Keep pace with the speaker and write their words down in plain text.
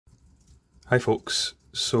Hi folks,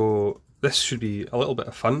 so this should be a little bit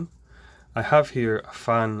of fun. I have here a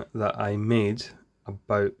fan that I made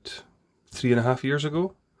about 3.5 years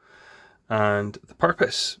ago, and the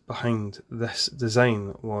purpose behind this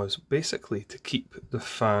design was basically to keep the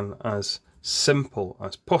fan as simple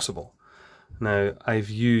as possible. Now I've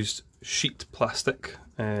used sheet plastic,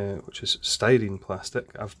 which is styrene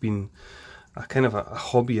plastic. I've been a kind of a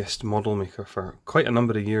hobbyist model maker for quite a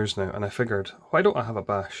number of years now, and I figured, why don't I have a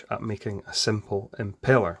bash at making a simple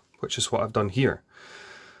impeller, which is what I've done here.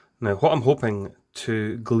 Now what I'm hoping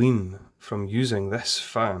to glean from using this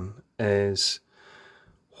fan is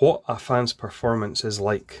what a fan's performance is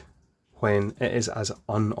like when it is as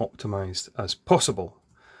unoptimized as possible,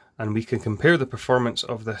 and we can compare the performance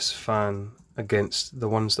of this fan against the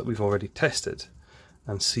ones that we've already tested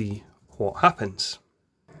and see what happens.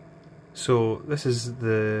 So this is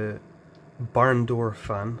the barn door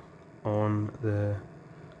fan on the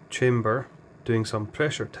chamber doing some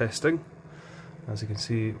pressure testing. As you can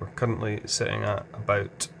see, we're currently sitting at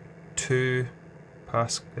about 2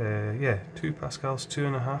 pascals,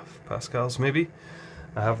 2.5 pascals maybe.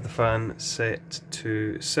 I have the fan set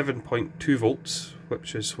to 7.2 volts,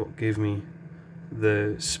 which is what gave me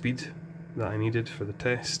the speed that I needed for the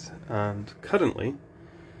test, and currently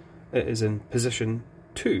it is in position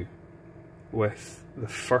 2. With the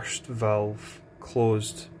first valve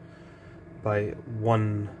closed by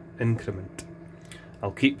 1 increment.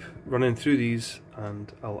 I'll keep running through these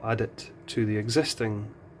and I'll add it to the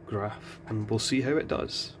existing graph and we'll see how it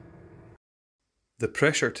does. The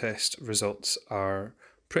pressure test results are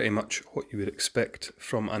pretty much what you would expect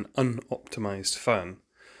from an unoptimized fan.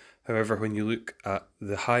 However, when you look at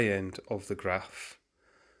the high end of the graph,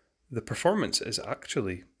 the performance is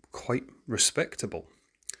actually quite respectable.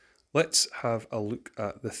 Let's have a look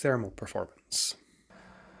at the thermal performance.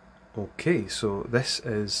 Okay, so this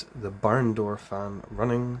is the barn door fan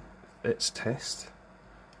running its test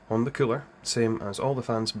on the cooler, same as all the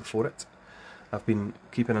fans before it. I've been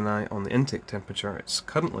keeping an eye on the intake temperature. It's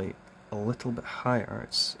currently a little bit higher,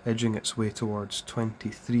 it's edging its way towards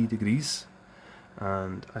 23 degrees,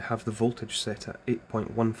 and I have the voltage set at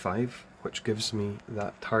 8.15, which gives me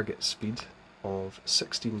that target speed of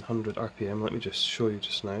 1600 RPM. Let me just show you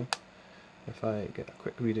just now. If I get a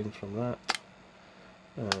quick reading from that,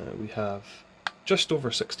 we have just over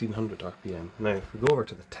 1600 RPM. Now if we go over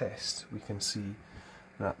to the test, we can see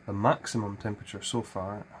that the maximum temperature so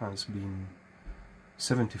far has been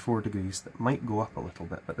 74 degrees. That might go up a little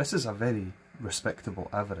bit, but this is a very respectable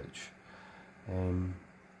average.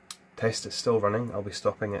 Test is still running. I'll be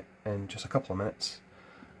stopping it in just a couple of minutes.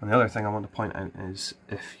 And the other thing I want to point out is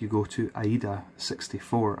if you go to AIDA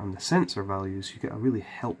 64 and the sensor values, you get a really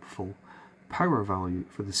helpful power value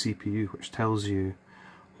for the CPU, which tells you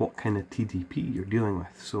what kind of TDP you're dealing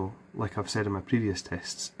with. So like I've said in my previous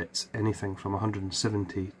tests, it's anything from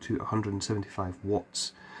 170 to 175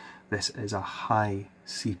 watts. This is a high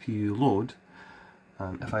CPU load,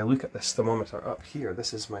 and if I look at this thermometer up here,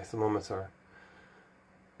 this is my thermometer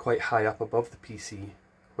quite high up above the PC,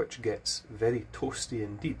 which gets very toasty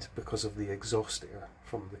indeed because of the exhaust air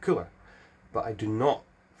from the cooler. But I do not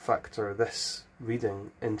factor this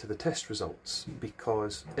reading into the test results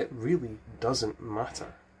because it really doesn't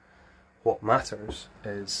matter. What matters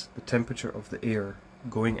is the temperature of the air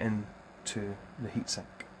going into the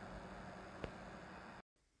heatsink.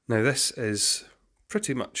 Now this is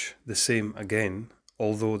pretty much the same again,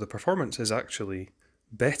 although the performance is actually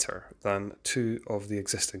better than 2 of the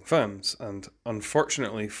existing fans, and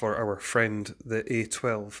unfortunately for our friend the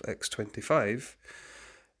A12X25,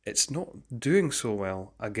 it's not doing so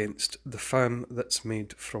well against the fan that's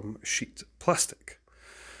made from sheet plastic.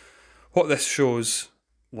 What this shows,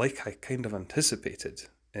 like I kind of anticipated,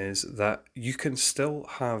 is that you can still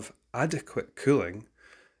have adequate cooling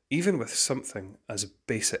even with something as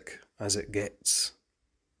basic as it gets.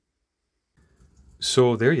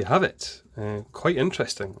 So there you have it. Quite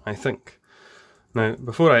interesting, I think. Now,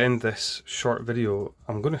 before I end this short video,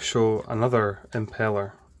 I'm going to show another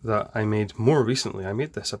impeller that I made more recently. I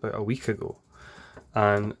made this about a week ago,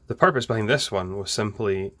 and the purpose behind this one was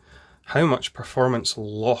simply how much performance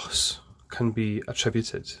loss can be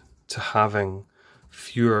attributed to having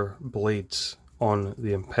fewer blades on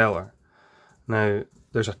the impeller. Now,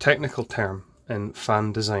 there's a technical term in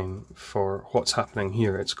fan design for what's happening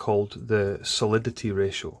here. It's called the solidity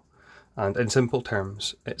ratio, and in simple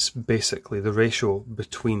terms, it's basically the ratio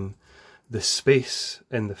between the space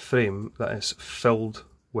in the frame that is filled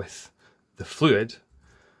with the fluid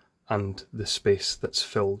and the space that's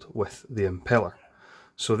filled with the impeller.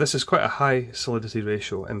 So this is quite a high solidity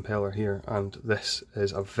ratio impeller here, and this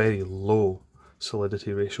is a very low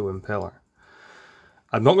solidity ratio impeller.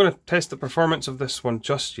 I'm not going to test the performance of this one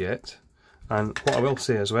just yet, and what I will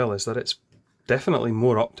say as well is that it's definitely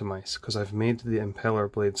more optimised because I've made the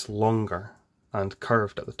impeller blades longer and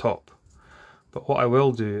curved at the top. But what I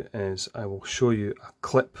will do is I will show you a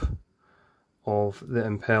clip of the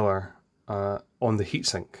impeller on the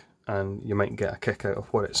heatsink, and you might get a kick out of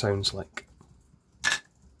what it sounds like.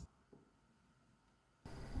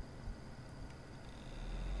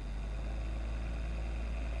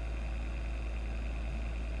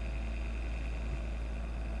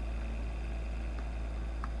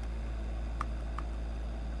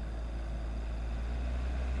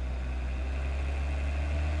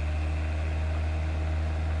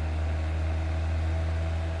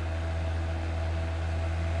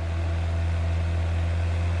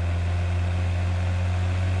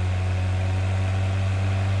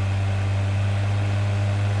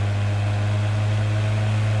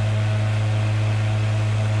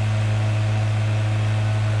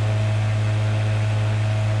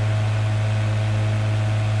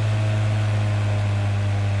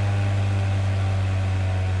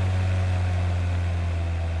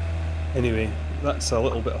 Anyway, that's a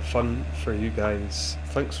little bit of fun for you guys.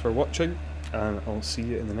 Thanks for watching, and I'll see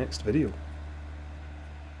you in the next video.